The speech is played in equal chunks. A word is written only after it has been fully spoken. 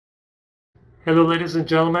Hello, ladies and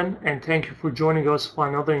gentlemen, and thank you for joining us for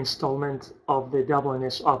another installment of the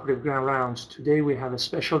WNS Operative Grand Rounds. Today we have a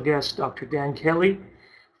special guest, Dr. Dan Kelly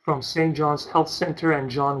from St. John's Health Center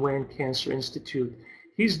and John Wayne Cancer Institute.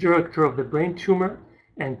 He's director of the Brain Tumor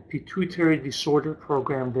and Pituitary Disorder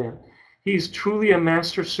Program there. He's truly a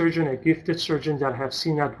master surgeon, a gifted surgeon that I have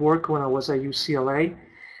seen at work when I was at UCLA,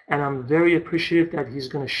 and I'm very appreciative that he's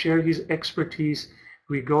going to share his expertise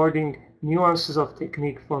regarding nuances of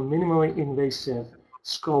technique for minimally invasive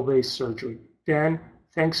skull-base surgery. Dan,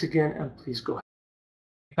 thanks again, and please go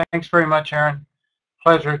ahead. Thanks very much, Aaron.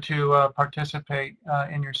 Pleasure to participate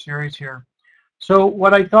in your series here. So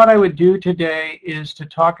what I thought I would do today is to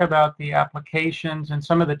talk about the applications and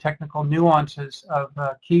some of the technical nuances of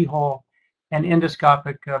keyhole and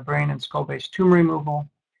endoscopic brain and skull-base tumor removal.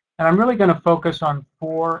 And I'm really going to focus on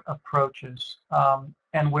four approaches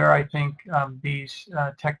and where I think these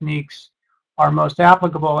techniques are most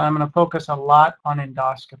applicable. And I'm going to focus a lot on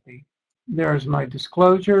endoscopy. There's my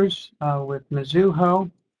disclosures with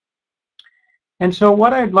Mizuho. And so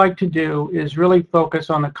what I'd like to do is really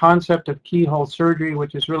focus on the concept of keyhole surgery,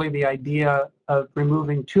 which is really the idea of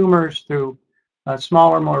removing tumors through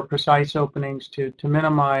smaller, more precise openings to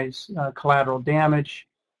minimize collateral damage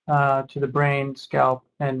to the brain, scalp,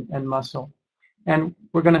 and muscle. And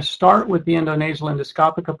we're going to start with the endonasal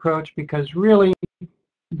endoscopic approach because really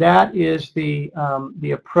that is the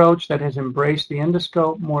approach that has embraced the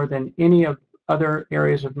endoscope more than any of other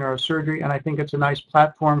areas of neurosurgery, and I think it's a nice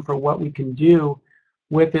platform for what we can do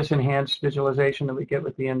with this enhanced visualization that we get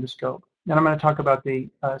with the endoscope. Then I'm going to talk about the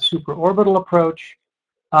supraorbital approach,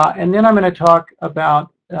 and then I'm going to talk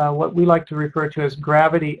about what we like to refer to as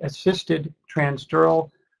gravity-assisted transdural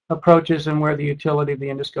approaches and where the utility of the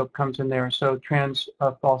endoscope comes in there, so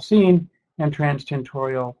transfalcine and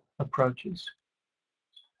transtentorial approaches.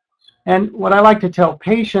 And what I like to tell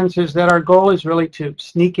patients is that our goal is really to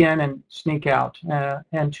sneak in and sneak out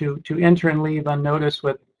and to enter and leave unnoticed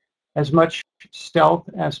with as much stealth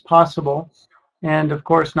as possible, and of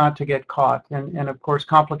course not to get caught. And of course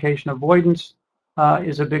complication avoidance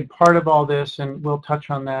is a big part of all this, and we'll touch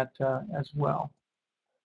on that as well.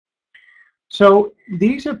 So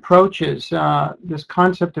these approaches, this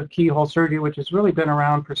concept of keyhole surgery, which has really been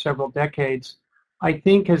around for several decades, I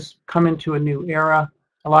think has come into a new era.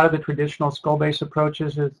 A lot of the traditional skull-base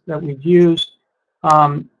approaches that we've used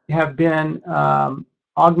have been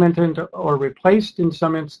augmented or replaced in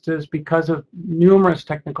some instances because of numerous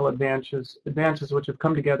technical advances which have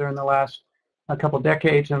come together in the last couple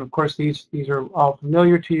decades. And of course, these are all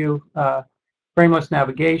familiar to you. Frameless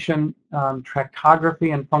navigation,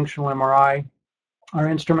 tractography, and functional MRI. Our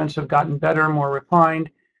instruments have gotten better, more refined.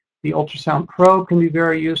 The ultrasound probe can be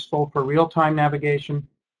very useful for real-time navigation.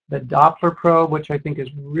 The Doppler probe, which I think is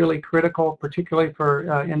really critical, particularly for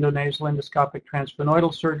endonasal endoscopic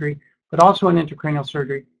transsphenoidal surgery, but also in intracranial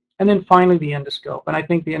surgery. And then finally, the endoscope. And I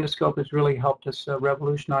think the endoscope has really helped us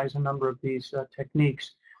revolutionize a number of these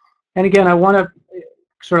techniques. And again, I want to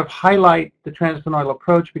sort of highlight the transsphenoidal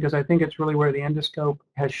approach because I think it's really where the endoscope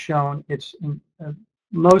has shown its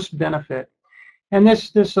most benefit. And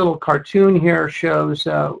this little cartoon here shows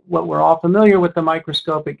what we're all familiar with the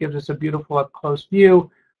microscope. It gives us a beautiful up-close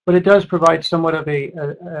view, but it does provide somewhat of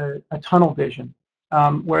a tunnel vision.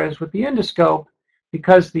 Whereas with the endoscope,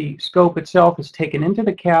 because the scope itself is taken into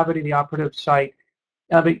the cavity, the operative site,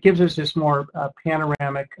 it gives us this more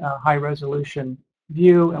panoramic, high-resolution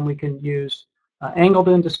view, and we can use angled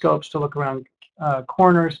endoscopes to look around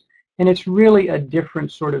corners, and it's really a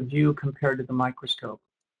different sort of view compared to the microscope.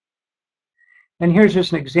 And here's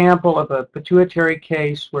just an example of a pituitary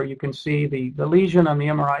case where you can see the lesion on the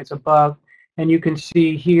MRIs above, and you can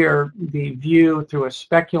see here the view through a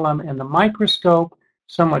speculum in the microscope,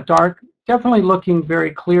 somewhat dark, definitely looking very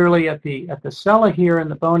clearly at the sella here and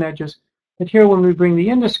the bone edges. But here when we bring the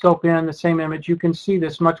endoscope in, the same image, you can see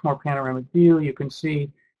this much more panoramic view. You can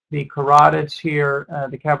see the carotids here,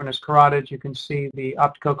 the cavernous carotids. You can see the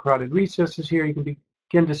opticocarotid recesses here. You can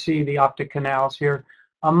begin to see the optic canals here.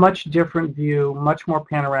 A much different view, much more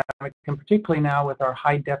panoramic, and particularly now with our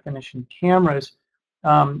high definition cameras,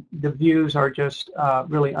 the views are just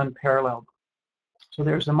really unparalleled. So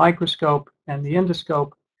there's the microscope and the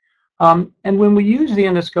endoscope. And when we use the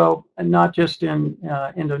endoscope, and not just in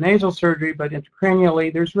endonasal surgery, but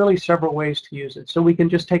intracranially, there's really several ways to use it. So we can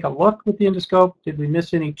just take a look with the endoscope. Did we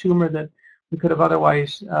miss any tumor that we could have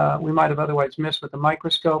otherwise, we might have otherwise missed with the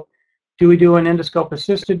microscope? Do we do an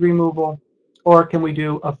endoscope-assisted removal? Or can we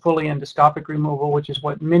do a fully endoscopic removal, which is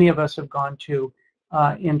what many of us have gone to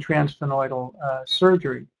in transsphenoidal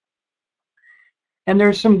surgery. And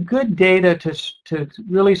there's some good data to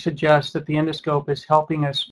really suggest that the endoscope is helping us